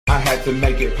had to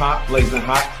make it pop, blazing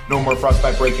hot. No more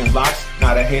frostbite breaking locks.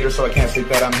 Not a hater, so I can't say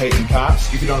that I'm hating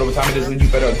cops. If you don't know what time it is, then you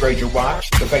better upgrade your watch.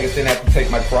 The faggots didn't have to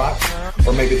take my crops.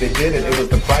 Or maybe they did it was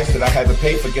the price that I had to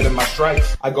pay for getting my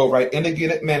stripes. I go right in to get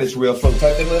it, man, it's real. Flow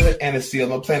tight, delivered, and it's sealed.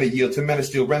 No planet yield to men of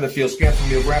steel. Ran the field, scam from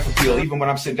me a grand appeal. Even when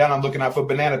I'm sitting down, I'm looking out for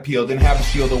banana peel. Didn't have a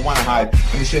shield or wanna hide.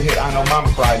 When the shit hit, I know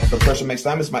mama cried. The pressure makes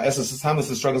diamonds, my essence is timeless.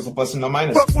 The struggle's a blessing, no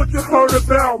minus. Fuck what you heard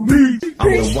about me.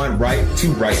 I'm the one right,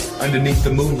 two right. Underneath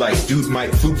the moonlight, dude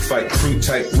might flute fight. Crew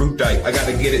tight, root tight. I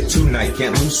gotta get it tonight,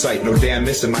 can't lose sight. No damn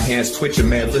missing, my hands twitching,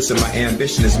 man. Listen, my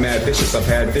ambition is mad vicious. I've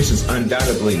had visions,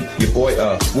 undoubtedly. Your boy,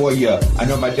 warrior. I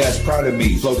know my dad's proud of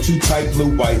me. Flow too tight,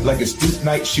 blue white, like it's Duke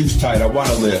night, shoes tight. I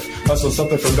wanna live. Hustle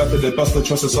something from nothing to bustle,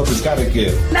 trust that something's gotta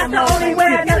give. That's the only way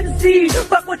I gotta concede.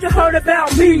 Fuck what you heard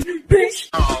about me, bitch.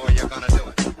 Oh, you're gonna do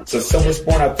it. So someone's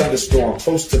born out thunderstorm,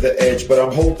 close to the edge, but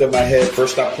I'm holding my head.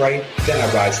 First I pray, then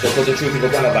I ride. Still for the truth, people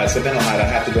gonna lie. So then I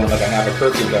have to go in like I have a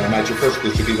curfew gun. I might your first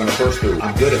clue should be when I first through.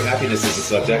 I'm good if happiness is the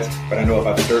subject, but I know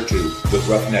about the dirt too. With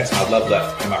roughnecks, my love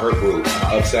left and my hurt grew.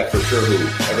 I'm upset for sure who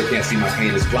ever can't see my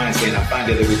pain is blind, saying I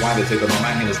find it every rewind to take up my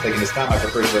mind and it's taking its time. I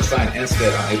prefer to resign.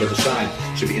 Instead, I'm able to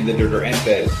shine. Should be in the dirt or in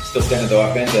bed. Still standing though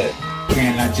I've been dead.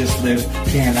 Can I just live?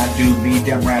 Can I do me?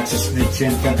 Them rats are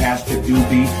snitching, them past to do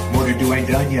be. More to do ain't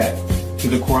done yet. To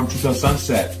the core, I'm till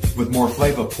sunset. With more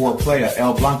flavor, poor player,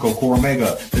 El Blanco, Core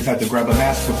Omega. Just had to grab a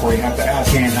mask before you have to ask.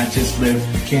 Can I just live?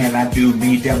 Can I do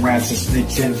me? Them rats are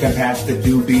snitching, them past to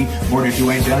do be. More to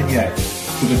do ain't done yet.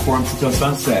 To the core, I'm till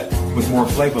sunset. With more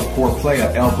flavor, poor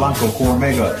player, El Blanco, Core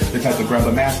Omega. Just had to grab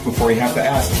a mask before you have to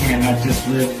ask. Can I just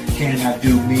live? Can I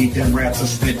do me? Them rats are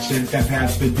snitching, them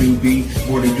past to do be.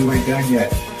 More to do ain't done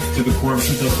yet. To the core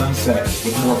until sunset.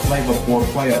 With more flavor, poor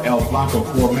player, El Blanco,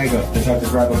 Core Omega. Just have to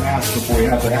grab a mask before you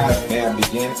have to ask. Man,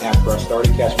 begin after I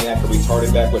started. Catch me after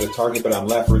retarded, back with a target, but I'm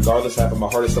left regardless. Half of my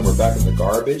heart is somewhere back in the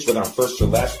garbage. Whether I'm first or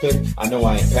last pick, I know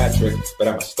I ain't Patrick, but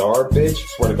I'm a star, bitch.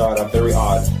 Swear to God, I'm very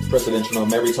odd. Presidential, no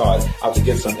Mary Todd. Out to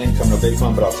get some income, no big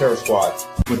fun, but I'll terror squad.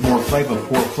 With more flavor,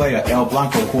 poor player, El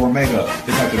Blanco, Core Omega.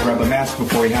 Just have to grab a mask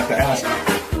before you have to ask.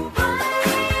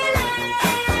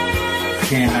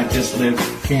 Can I just live?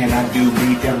 Can I do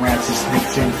me? Them rats are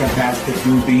snitching, them past the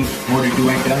do be. More to do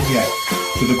ain't done yet.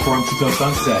 To the core until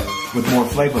sunset. With more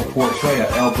flavor, poor player,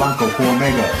 El Blanco, Core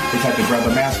Omega. Just have to grab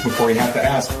a mask before you have to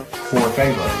ask for a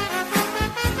favor.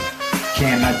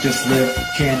 Can I just live?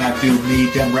 Can I do me?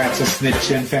 Them rats are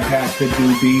snitching, them past the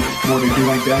do be. More to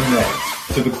do ain't done yet.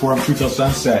 To the core, I'm true till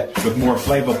sunset. With more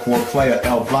flavor, poor player,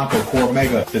 El Blanco, Core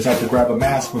Omega. Just have to grab a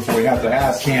mask before you have to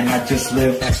ask. Can I just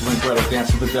live? Excellent brother,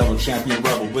 dance with the devil, champion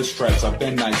rebel with stripes. I've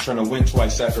been nice, trying to win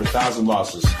twice after 1,000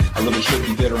 losses. I really should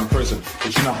be dead or in prison,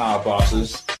 but you know how a boss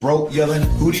is. Broke, yelling,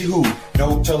 hooty hoo.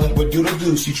 No telling what doodle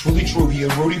do. See, truly true, he a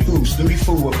Rudy Poo, snooty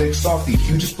fool, a big softy,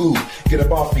 hugest fool. Get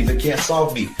up off me, they can't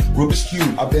solve me. Rubik's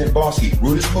Cube, I've been bossy,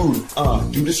 rudest mood.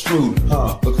 Do the screwed,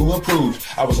 look who improved.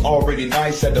 I was already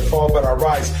nice, had to fall, but I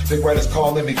rise. Big writers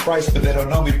calling me Christ, but they don't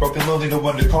know me. Broken lonely, no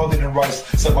one to call it in rice.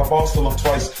 Suck my balls till I'm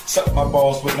twice. Suck my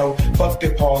balls with no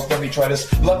fucking pause. Let me try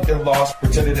this. Luck and lost,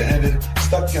 pretended to end it.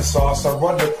 Stuck in sauce. I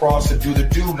run across and do the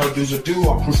do. No do's or do.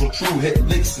 I'm crucial true. Hitting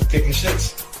licks and kicking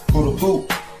shits. Poodle poo.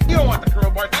 You don't want the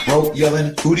girl, boy. Broke,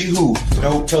 yelling, hooty hoo.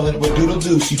 No telling what doodle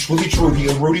do. See, truly true, he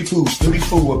a Rudy Poo, snooty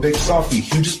fool, a big softy,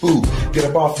 hugest boo. Get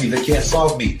up off me, they can't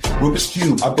solve me. Rubik's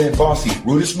Cube, I've been bossy,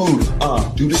 rudest mood.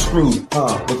 Do the screwed,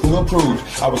 look who improved.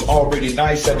 I was already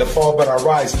nice, had to fall, but I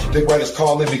rise. Big writers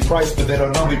calling me Christ, but they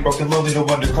don't know me. Broken lonely, no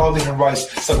one to call it in rice.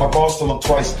 Suck my balls till I'm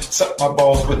twice. Suck my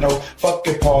balls with no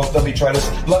fucking pause. Let me try this.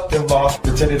 Luck and lost,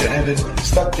 pretended to end it.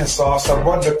 Stuck in sauce, I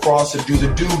run across and do the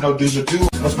do. No do's or do.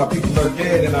 Most my people are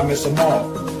dead and I miss them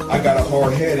all. I got a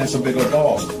hard head and some bigger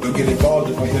balls. Don't get involved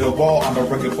if I hit a wall. I'm a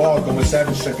breaking ball, going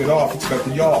savage, check it off.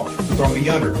 Expecting y'all to throw me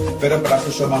under. Fed up, but I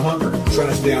still show my hunger. Trying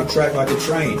to stay on track like a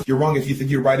train. You're wrong if you think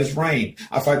you're right as rain.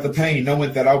 I fight the pain,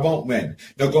 knowing that I won't win.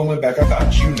 No going back, I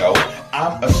thought you know.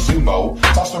 I'm a sumo.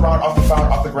 Tossed around off the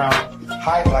found, off the ground.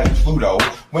 High like Pluto.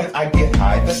 When I get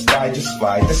high, the sky just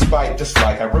fly. Despite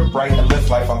dislike, I rip bright and live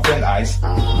life on thin ice.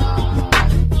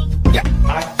 Yeah,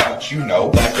 I thought you know.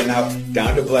 Blacking out,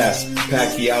 down to blast.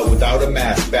 Pack you out without a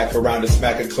mask. Back around to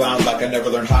smack a clown like I never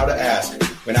learned how to ask.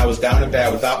 When I was down and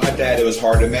bad without my dad, it was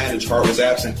hard to manage. Heart was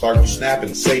absent, Clark was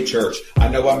snapping. Say church, I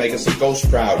know I'm making some ghosts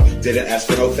proud. Didn't ask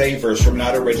for no favors, from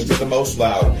not a rich to the most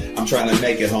loud. I'm trying to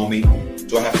make it, homie.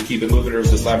 Do I have to keep it moving or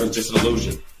is this life just an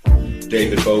illusion?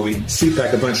 David Bowie.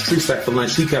 C-pack a bunch, tree sack for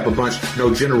lunch, C-cap a bunch,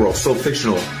 no general, so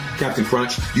fictional. Captain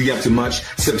Crunch, you yap too much.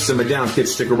 Simmer down,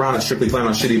 kids stick around and strictly blind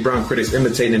on shitty brown critics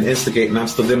imitating and instigating. I'm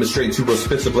still demonstrating two rows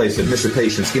spits ablazing, missing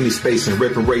patience, give me space and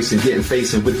rip and racing, getting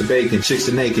facing with the bacon, chicks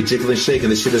are naked, jiggling, shaking.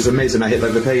 This shit is amazing. I hit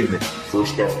like the pavement.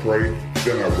 First I pray,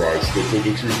 then I rise. Still told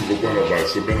the truth of a lullaby,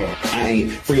 so then I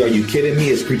ain't free. Are you kidding me?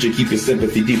 As preacher, keep your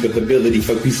sympathy deep with ability.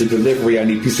 Fuck piece of delivery. I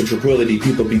need piece of tranquility.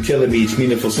 People be killing me. Each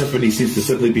meaningful symphony seems to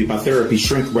simply be my therapy.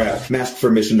 Shrink rap, mask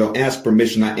permission, don't ask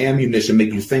permission. I am munition,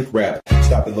 make you think rap.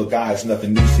 Stop it, little guys,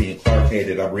 nothing new. Seeing Clark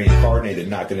hated, I'm reincarnated,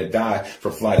 not gonna die.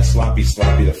 From fly to sloppy,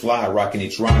 sloppy to fly. Rocking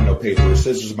each rhyme, no paper or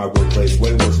scissors. My word plays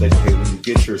way worse. They hate when you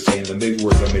get yours. Saying the big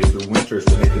words I made through winters.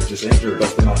 The niggas just injured.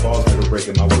 Busting my balls, never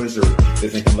breaking my wizard. They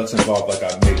thinking let's involved like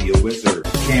I may be a wizard.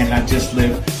 Can I just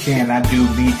live? Can I do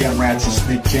me? Them rats are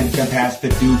snitching, them past the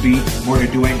doobie. More to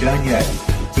do ain't done yet.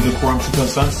 To the quorum to the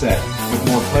sunset. With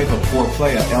more flavor, poor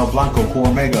player, El Blanco,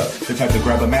 core mega. The type to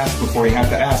grab a mask before you have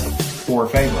to ask for a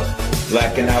favor.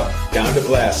 Blacking out, down to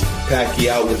blast. Pack you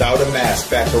out without a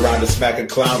mask. Back around to smack a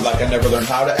clown like I never learned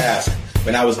how to ask.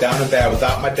 When I was down and bad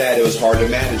without my dad, it was hard to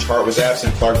manage. Heart was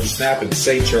absent, Clark was snapping.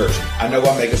 Say church, I know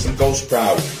I'm making some ghosts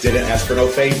proud. Didn't ask for no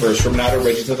favors, from not a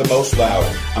raging to the most loud.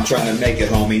 I'm trying to make it,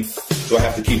 homie. So I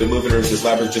have to keep it moving or is this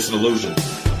labyrinth just an illusion?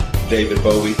 David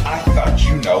Bowie. I thought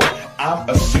you know, I'm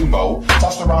a sumo.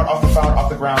 Tossed around off the found, off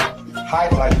the ground. High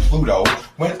like Pluto.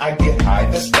 When I get high,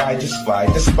 the sky just fly.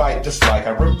 Despite dislike,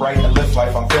 I rip right and live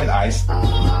life on thin ice.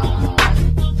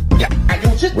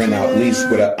 Rent out lease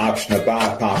with an option to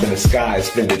buy. Pop in the skies,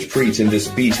 vintage preach in this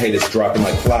beach. Haters dropping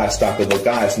like flies. Stop it, little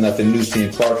guys. Nothing new,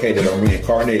 seeing Clark hated. I'm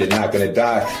reincarnated, not gonna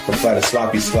die. From fly to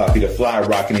sloppy, sloppy to fly.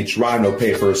 Rocking each rhyme, no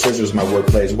paper or scissors. My word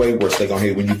plays way worse. They gon'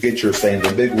 hate when you get yours. Saying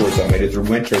the big words. I made it through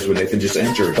winters when Nathan just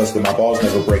injured. Busting my balls,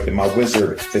 never breaking my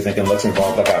wizard. They thinking let's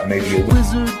involved like I may be a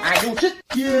wizard.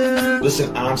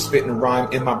 Listen, I'm spitting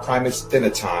rhyme in my prime, it's dinner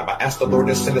time. I asked the Lord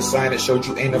to send a sign that showed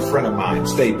you ain't a friend of mine.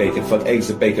 Stay bacon, fuck eggs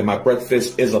and bacon. My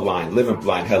breakfast is a line. Living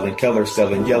blind, Helen Keller,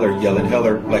 selling yeller, yelling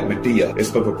heller like Medea. It's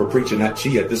but for preaching, not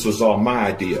Chia. This was all my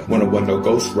idea. 101 no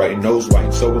ghost writing, nose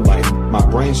writing, so enlightened. My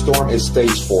brainstorm is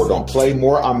stage 4. Don't play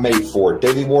more, I'm made for it.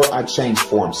 Daily war, I change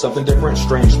form. Something different,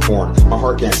 strange porn. My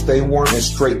heart can't stay warm and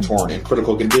straight torn. In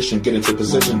critical condition, get into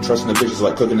position. Trusting the bitches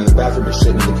like cooking in the bathroom and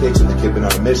shitting in the kitchen. And keeping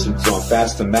on a mission. So I'm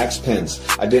fast to max pins.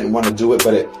 I didn't want to do it,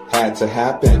 but it had to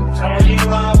happen. Told you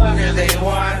all what they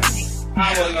want.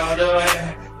 I was gonna do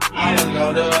it. I was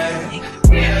gonna do it.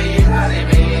 Still you doubted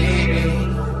me.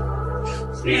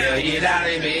 Still you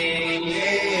doubted me.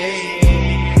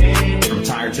 From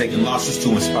tired taking losses to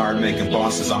inspired making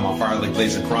bosses. I'm on fire like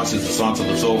blazing crosses. It's on till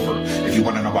it's over. If you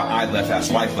wanna know why I left,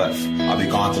 ask wife left. I'll be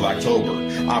gone till October.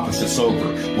 Opposite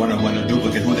sober. One a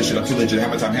duplicate. Who this shit? I'm too legit.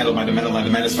 Hammer time handle my demental line.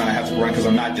 Demand is fine. I have to run cause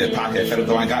I'm not dead. Pothead fed up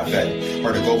though I got fed.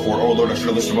 Hard to go for. Oh Lord, I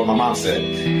should've listened to what my mom said.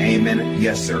 Amen.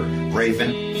 Yes sir.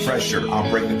 Raven. Fresher. I'll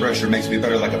break the pressure. Makes me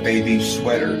better like a baby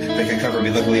sweater. They can cover me.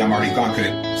 Luckily I'm already gone. Could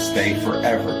it stay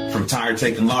forever? From tired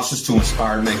taking losses to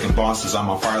inspired making bosses. I'm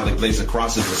on fire like blazing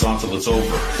crosses. It's on till it's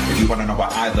over. If you wanna know why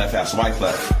I left, ask wife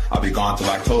left. I'll be gone till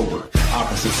October.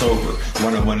 Opposite sober.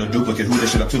 One a duplicate. Who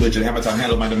this shit? I'm too legit. Hammer time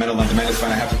handle my demental line. Demand is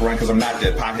fine. I have to run cause I'm not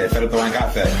dead. Pothead fed up though I ain't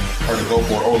got fed. Hard to go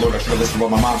for. Oh Lord, I should've listened to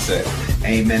what my mom said.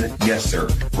 Amen. Yes sir.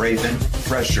 Raven.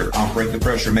 Fresher. I'll break the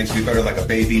pressure. Makes me better like a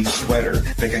baby sweater.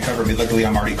 They can cover me. Luckily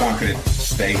I'm already gone. Could it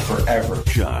stay forever?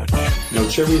 Judge. No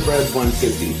cherry red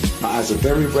 150. My eyes are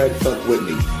very red. Fuck with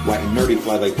me. White and nerdy.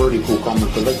 Fly like birdie. Cool, calm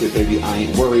and collected. Baby, I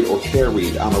ain't worried or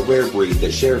carried. I'm a rare breed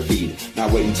that share feed.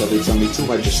 Not wait until they tell me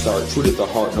to. I just start. True to the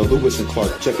heart. No Lewis and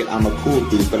Clark. Check it. I'm a cool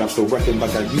dude, but I'm still wrecking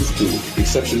like I used to.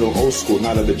 Exceptional old school.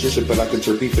 Not a magician, but I can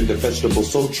turn beef into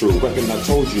vegetables. So true. Reckon I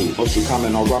told you. Mostly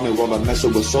comment on ramen while I'm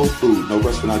messing with soul food. No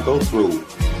rest when I go through.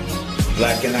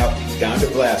 Blacking out, down to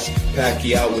blast. Pack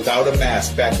you out without a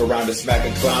mask. Back around to smack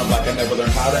a clown like I never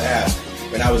learned how to ask.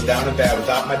 When I was down and bad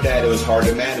without my dad, it was hard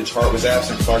to manage. Heart was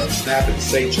absent, Clark was snapping.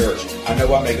 Say church, I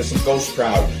know I'm making some ghosts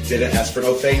proud. Didn't ask for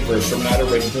no favors, from not a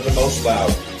raging to the most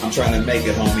loud. I'm trying to make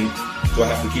it, homie. Do I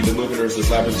have to keep it moving or is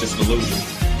this labyrinth just an illusion?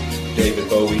 David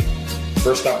Bowie.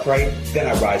 First I pray, then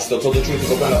I ride. Still told the truth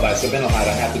of a lullaby, so then I'll hide.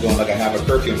 I have to go in like I have a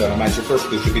curfew. Dynamite your first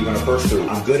clue should be when I burst through.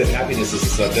 I'm good at happiness as a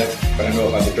subject, but I know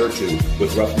about the dirt too.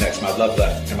 With rough necks, my love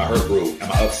left, and my hurt grew.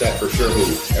 Am I upset? For sure who?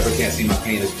 Ever can't see my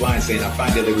pain is blind, saying I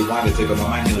find daily rewind to take on my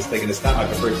mind and it's taking this time.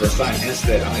 I can break for a sign.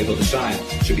 Instead, I'm able to shine.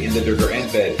 Should be in the dirt or in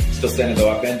bed. Still standing though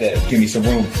I've been dead. Give me some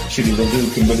room. Shitty little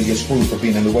dude can really get screwed for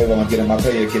being in the way while I'm getting my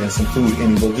pay or getting some food.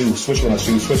 Any will do. Switch when I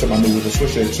shoot. Switch up my mood with a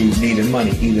switcher to needing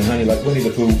money. Eating honey like Winnie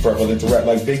the Pooh. Forever into rap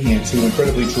like Biggie and Two,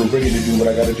 incredibly true, ready to do what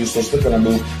I gotta do, so slick when I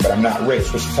move, but I'm not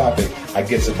rich. What's the topic? I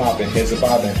get it poppin', heads are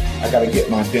bobbing. I gotta get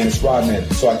my Dennis Rodman,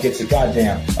 so I get to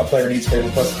goddamn. A player needs favor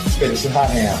plus Spanish and hot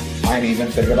ham. I ain't even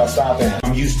thinking about stopping.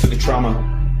 I'm used to the trauma.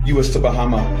 US to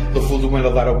Bahama, the fool to win a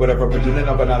lot of whatever, but do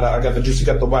not banana. I got the juice, you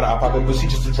got the water. I pop a pussy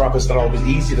just to drop. It's not always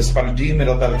easy to spot a demon.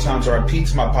 A lot of times where I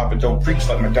peaks, my papa don't preach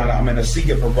like Madonna. I'm in a sea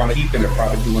of piranha, keeping it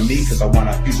private, doing me, cause I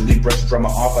wanna usually brush the drummer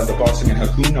off like the boss singing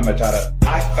Hakuna Matata.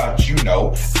 I thought you know,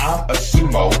 I'm a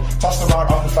sumo, tossed around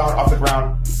off the found off the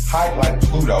ground, high like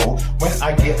Pluto. When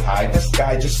I get high, the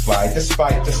sky just fly,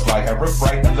 despite the slide. I rip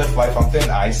right and live life on thin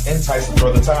ice, entice and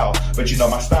throw the towel. But you know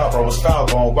my style, bro, is foul,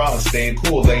 going wild and staying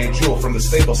cool, laying jewel from the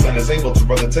stable. Son is able to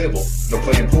run the table, no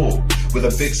playing pool with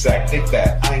a big sack, think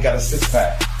that I ain't got a six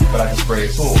pack, but I can spray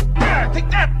it cool. Yeah, take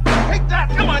that.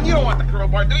 Come on, you don't want the girl,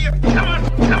 boy, do you? Come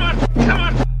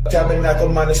on. Tabernacle,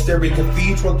 monastery,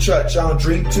 cathedral, church. I don't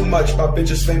drink too much, my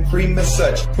bitches flame cream and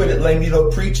such. Quit it lame, you know,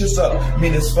 preachers up.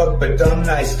 Mean as fuck, but dumb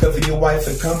nice. Cover your wife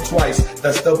and come twice.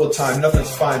 That's double time,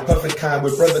 nothing's fine. Perfect kind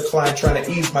with brother Klein, trying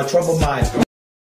to ease my troubled mind.